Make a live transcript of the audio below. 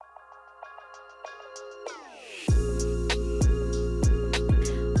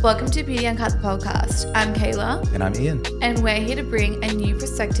Welcome to Beauty Uncut, the podcast. I'm Kayla. And I'm Ian. And we're here to bring a new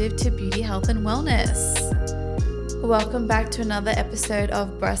perspective to beauty, health, and wellness. Welcome back to another episode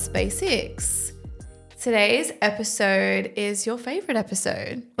of Breast Basics. Today's episode is your favorite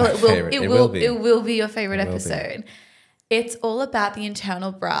episode. Well, it will be your favorite episode. It's all about the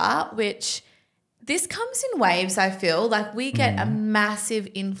internal bra, which this comes in waves, I feel. Like we get a massive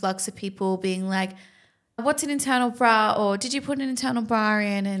influx of people being like, what's an internal bra? Or did you put an internal bra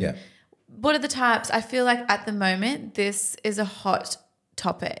in? And what are the types? I feel like at the moment, this is a hot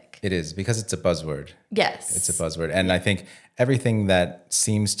topic. It is because it's a buzzword. Yes. It's a buzzword. And I think everything that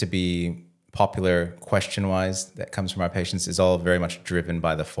seems to be popular question-wise that comes from our patients is all very much driven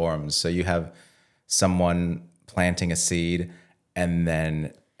by the forums. So you have someone planting a seed and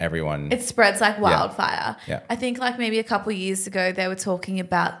then everyone... It spreads like wildfire. Yeah. I think like maybe a couple of years ago, they were talking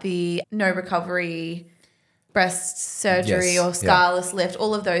about the no recovery breast surgery or scarless lift.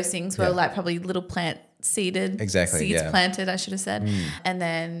 All of those things were like probably little seeds planted, I should have said. And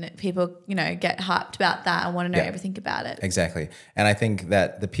then people, get hyped about that and want to know everything about it. Exactly. And I think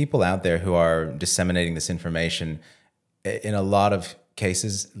that the people out there who are disseminating this information in a lot of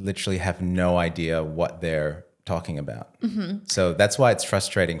cases literally have no idea what they're talking about. So that's why it's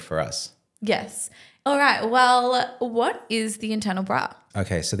frustrating for us. Yes. All right. Well, what is the internal bra?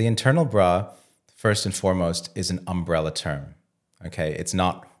 Okay. So the internal bra, first and foremost, is an umbrella term. Okay. It's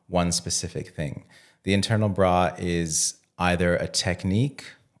not one specific thing. The internal bra is either a technique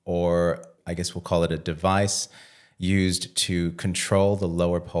or I guess we'll call it a device used to control the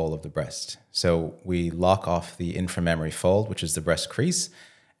lower pole of the breast. So we lock off the inframammary fold, which is the breast crease,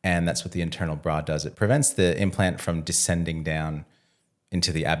 and that's what the internal bra does. It prevents the implant from descending down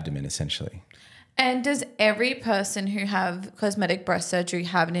into the abdomen, essentially. And does every person who have cosmetic breast surgery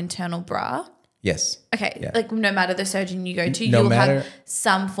have an internal bra? Yes. Okay. Yeah. Like no matter the surgeon you go to, you'll have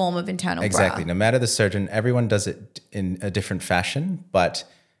some form of internal bra. Exactly. No matter the surgeon, everyone does it in a different fashion. But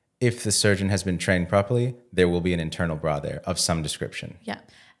if the surgeon has been trained properly, there will be an internal bra there of some description. Yeah.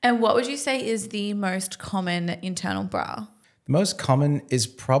 And what would you say is the most common internal bra? The most common is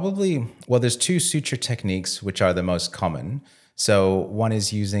probably, there's two suture techniques which are the most common. So one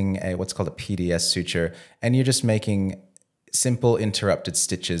is using what's called a PDS suture, and you're just making simple interrupted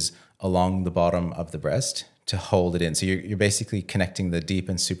stitches along the bottom of the breast to hold it in. So you're basically connecting the deep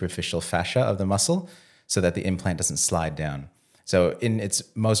and superficial fascia of the muscle so that the implant doesn't slide down. So in its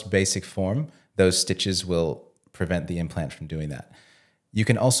most basic form, those stitches will prevent the implant from doing that. You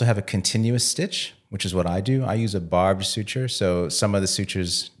can also have a continuous stitch, which is what I do. I use a barbed suture. So some of the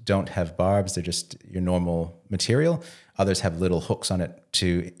sutures don't have barbs. They're just your normal material. Others have little hooks on it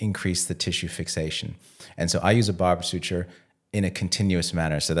to increase the tissue fixation. And so I use a barbed suture in a continuous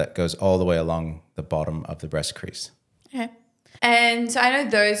manner. So that goes all the way along the bottom of the breast crease. Okay. And so I know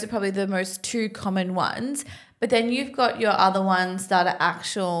those are probably the most two common ones, but then you've got your other ones that are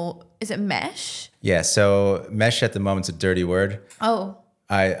actual, is it mesh? Yeah. So mesh at the moment's a dirty word. Oh.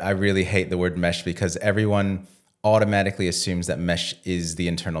 I really hate the word mesh because everyone automatically assumes that mesh is the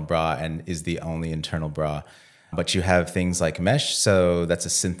internal bra and is the only internal bra. But you have things like mesh. So that's a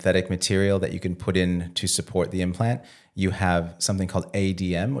synthetic material that you can put in to support the implant. You have something called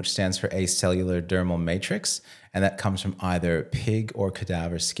ADM, which stands for acellular dermal matrix. And that comes from either pig or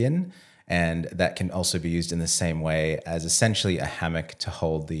cadaver skin. And that can also be used in the same way as essentially a hammock to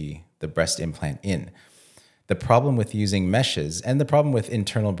hold the breast implant in. The problem with using meshes and the problem with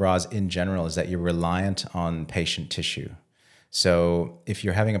internal bras in general is that you're reliant on patient tissue. So if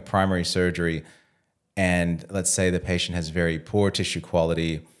you're having a primary surgery and let's say the patient has very poor tissue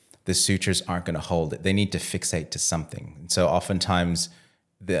quality, the sutures aren't going to hold it. They need to fixate to something. And so oftentimes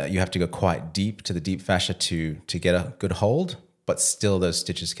you have to go quite deep to the deep fascia to get a good hold, but still those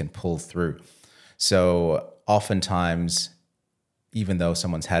stitches can pull through. So oftentimes, even though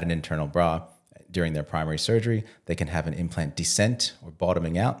someone's had an internal bra during their primary surgery, they can have an implant descent or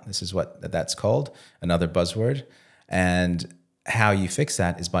bottoming out. This is what that's called, another buzzword. And how you fix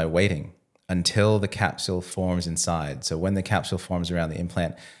that is by waiting until the capsule forms inside. So when the capsule forms around the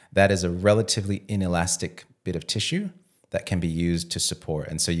implant, that is a relatively inelastic bit of tissue that can be used to support.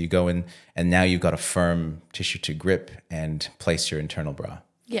 And so you go in and now you've got a firm tissue to grip and place your internal bra.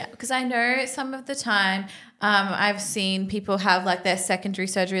 Yeah, because I know some of the time I've seen people have like their secondary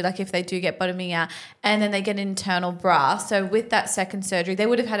surgery, like if they do get bottoming out and then they get an internal bra. So with that second surgery, they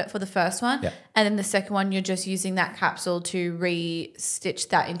would have had it for the first one. Yeah. And then the second one, you're just using that capsule to re-stitch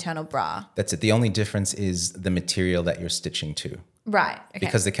that internal bra. That's it. The only difference is the material that you're stitching to. Right. Okay.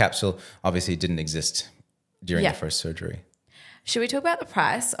 Because the capsule obviously didn't exist during the first surgery. Should we talk about the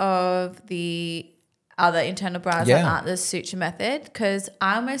price of the other internal bras that Yeah. aren't the suture method? Because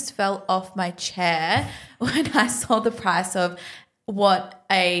I almost fell off my chair when I saw the price of what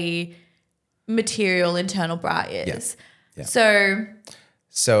a material internal bra is. Yeah.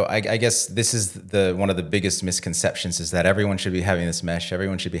 So I guess this is one of the biggest misconceptions is that everyone should be having this mesh,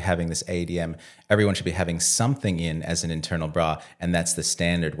 everyone should be having this ADM, everyone should be having something in as an internal bra, and that's the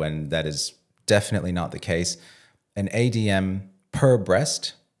standard, when that is definitely not the case. An ADM per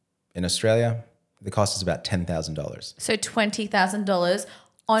breast in Australia, the cost is about $10,000. so $20,000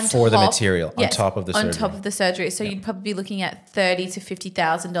 on For top, the material, on top of the on surgery. top of the surgery. So you'd probably be looking at $30,000 to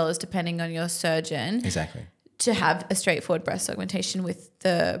 $50,000 depending on your surgeon Exactly. to have a straightforward breast augmentation with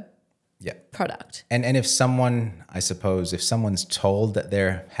the Yeah. product. And if someone, I suppose, if someone's told that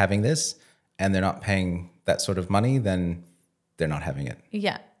they're having this and they're not paying that sort of money, then they're not having it.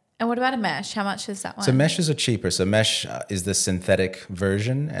 Yeah. And what about a mesh? How much is that one? So meshes are cheaper. So mesh is the synthetic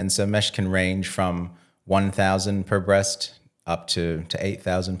version, and so mesh can range from 1,000 per breast up to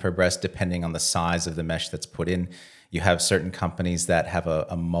 8,000 per breast, depending on the size of the mesh that's put in. You have certain companies that have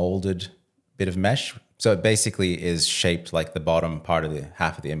a molded bit of mesh. So it basically is shaped like the bottom part of the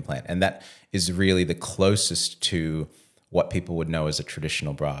half of the implant, and that is really the closest to what people would know as a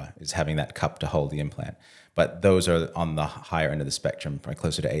traditional bra, is having that cup to hold the implant. But those are on the higher end of the spectrum, probably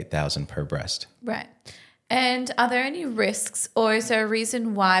closer to 8,000 per breast. Right. And are there any risks, or is there a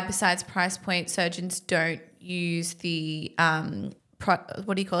reason why, besides price point, surgeons don't use the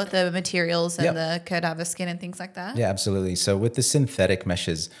what do you call it, the materials and the cadaver skin and things like that? Yeah, absolutely. So with the synthetic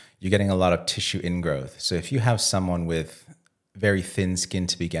meshes, you're getting a lot of tissue ingrowth. So if you have someone with very thin skin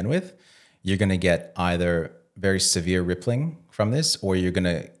to begin with, you're going to get either very severe rippling from this, or you're going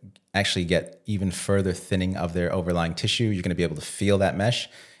to actually get even further thinning of their overlying tissue. You're going to be able to feel that mesh.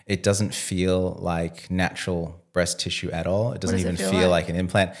 It doesn't feel like natural breast tissue at all. It doesn't even feel like an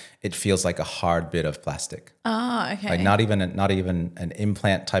implant. It feels like a hard bit of plastic. Oh, okay. Like not even an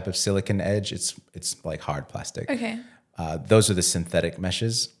implant type of silicone edge. It's like hard plastic. Okay. Those are the synthetic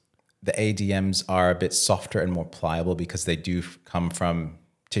meshes. The ADMs are a bit softer and more pliable because they do come from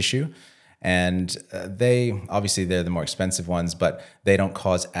tissue. And they're the more expensive ones, but they don't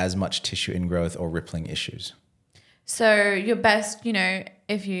cause as much tissue ingrowth or rippling issues. So you're best,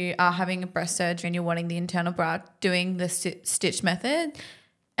 if you are having a breast surgery and you're wanting the internal bra, doing the stitch method,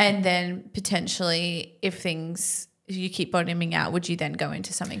 and then potentially if you keep bottoming out, would you then go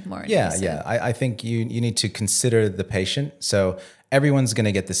into something more invasive? Yeah. I think you need to consider the patient. So everyone's going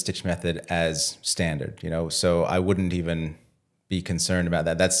to get the stitch method as standard, so I wouldn't even be concerned about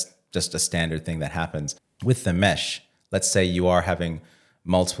that. That's just a standard thing that happens. With the mesh, let's say you are having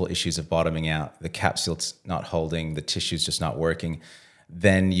multiple issues of bottoming out, the capsule's not holding, the tissue's just not working,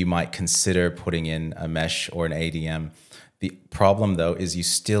 then you might consider putting in a mesh or an ADM. The problem, though, is you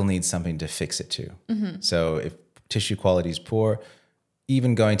still need something to fix it to. Mm-hmm. So if tissue quality is poor,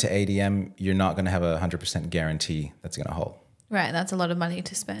 even going to ADM, you're not going to have a 100% guarantee that's going to hold. Right, that's a lot of money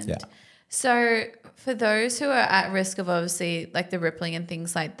to spend. Yeah. So for those who are at risk of obviously like the rippling and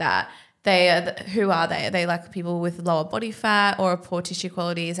things like that, who are they? Are they like people with lower body fat or poor tissue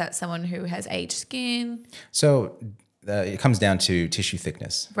quality? Is that someone who has aged skin? So it comes down to tissue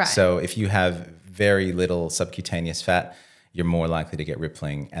thickness. Right. So if you have very little subcutaneous fat, you're more likely to get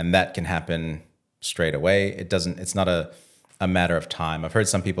rippling, and that can happen straight away. It's not a matter of time. I've heard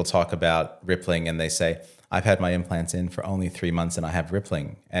some people talk about rippling and they say, I've had my implants in for only 3 months and I have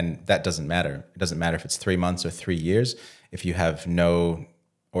rippling. And that doesn't matter. It doesn't matter if it's 3 months or 3 years. If you have no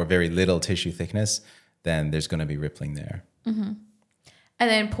or very little tissue thickness, then there's going to be rippling there. Mm-hmm. And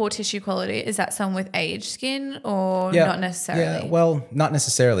then poor tissue quality, is that someone with aged skin or not necessarily? Yeah, well, not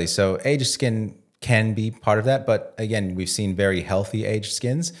necessarily. So aged skin can be part of that. But again, we've seen very healthy aged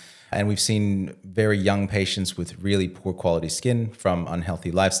skins, and we've seen very young patients with really poor quality skin from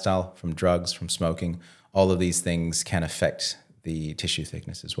unhealthy lifestyle, from drugs, from smoking. All of these things can affect the tissue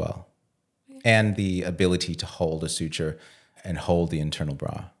thickness as well, and the ability to hold a suture and hold the internal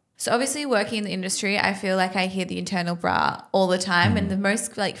bra. So obviously working in the industry, I feel like I hear the internal bra all the time. And the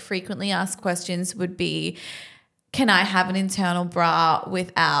most frequently asked questions would be, can I have an internal bra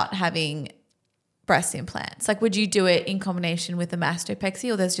without having breast implants? Would you do it in combination with a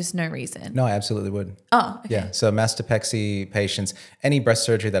mastopexy, or there's just no reason? No, I absolutely would. Oh, okay. Yeah. So mastopexy patients, any breast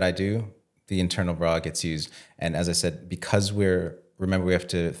surgery that I do, the internal bra gets used. And as I said, because remember, we have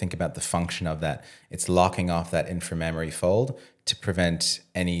to think about the function of that. It's locking off that inframammary fold to prevent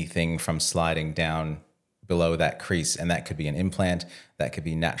anything from sliding down below that crease. And that could be an implant, that could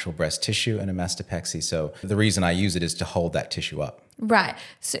be natural breast tissue and a mastopexy. So the reason I use it is to hold that tissue up. Right.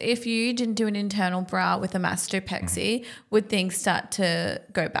 So if you didn't do an internal bra with a mastopexy, would things start to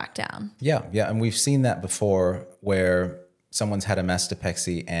go back down? Yeah. And we've seen that before where someone's had a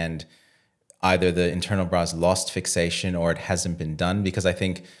mastopexy and either the internal bra's lost fixation or it hasn't been done, because I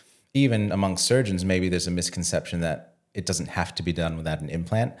think even amongst surgeons, maybe there's a misconception that it doesn't have to be done without an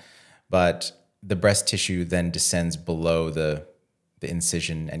implant, but the breast tissue then descends below the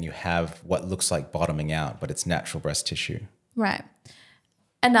incision and you have what looks like bottoming out, but it's natural breast tissue. Right.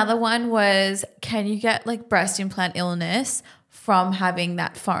 Another one was, can you get like breast implant illness from having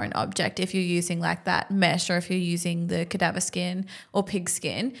that foreign object if you're using like that mesh or if you're using the cadaver skin or pig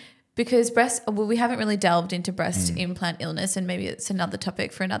skin? Because we haven't really delved into breast implant illness, and maybe it's another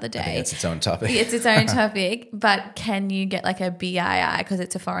topic for another day. I think it's its own topic. It's its own topic, but can you get like a BII because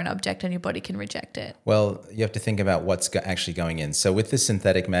it's a foreign object and your body can reject it? Well, you have to think about what's actually going in. So with the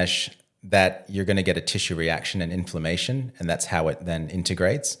synthetic mesh, that you're going to get a tissue reaction and inflammation, and that's how it then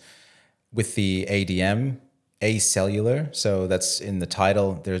integrates. With the ADM, acellular, so that's in the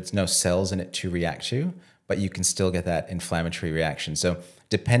title, there's no cells in it to react to, but you can still get that inflammatory reaction. So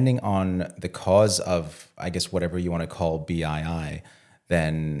depending on the cause of, I guess, whatever you want to call BII,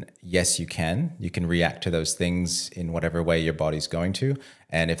 then yes, you can react to those things in whatever way your body's going to.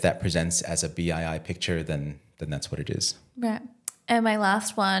 And if that presents as a BII picture, then that's what it is. Right. And my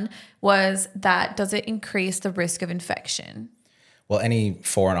last one was that, does it increase the risk of infection? Well, any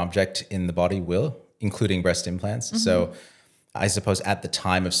foreign object in the body will, including breast implants. Mm-hmm. So I suppose at the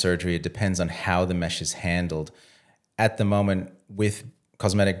time of surgery, it depends on how the mesh is handled. At the moment, with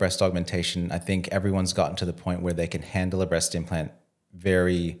cosmetic breast augmentation, I think everyone's gotten to the point where they can handle a breast implant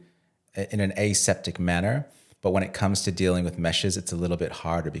in an aseptic manner. But when it comes to dealing with meshes, it's a little bit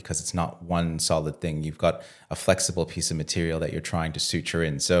harder because it's not one solid thing. You've got a flexible piece of material that you're trying to suture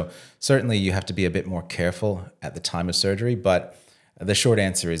in. So certainly you have to be a bit more careful at the time of surgery. But the short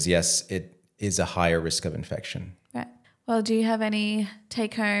answer is yes, it is a higher risk of infection. Right. Well, do you have any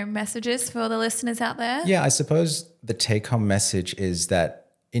take-home messages for the listeners out there? Yeah, I suppose the take-home message is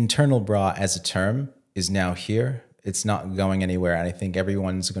that internal bra as a term is now here. It's not going anywhere. And I think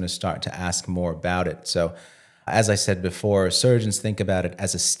everyone's going to start to ask more about it. So as I said before, surgeons think about it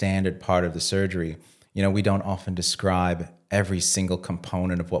as a standard part of the surgery. You know, we don't often describe every single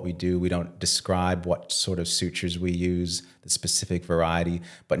component of what we do. We don't describe what sort of sutures we use, the specific variety,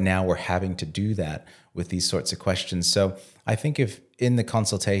 but now we're having to do that with these sorts of questions. So I think if in the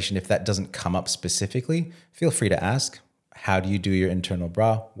consultation, if that doesn't come up specifically, feel free to ask, how do you do your internal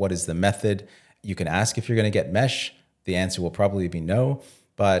bra? What is the method? You can ask if you're going to get mesh. The answer will probably be no,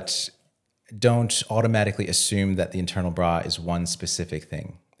 but don't automatically assume that the internal bra is one specific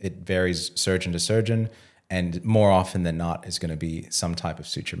thing. It varies surgeon to surgeon, and more often than not is going to be some type of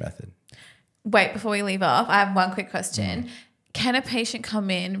suture method. Wait, before we leave off, I have one quick question. Can a patient come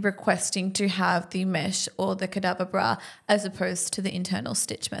in requesting to have the mesh or the cadaver bra as opposed to the internal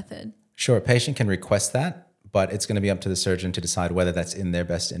stitch method? Sure, a patient can request that, but it's going to be up to the surgeon to decide whether that's in their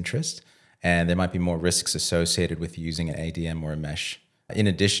best interest. And there might be more risks associated with using an ADM or a mesh. In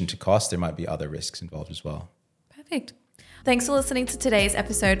addition to cost, there might be other risks involved as well. Perfect. Thanks for listening to today's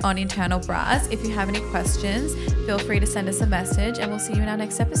episode on internal bras. If you have any questions, feel free to send us a message and we'll see you in our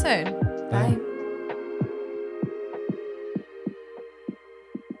next episode. Bye.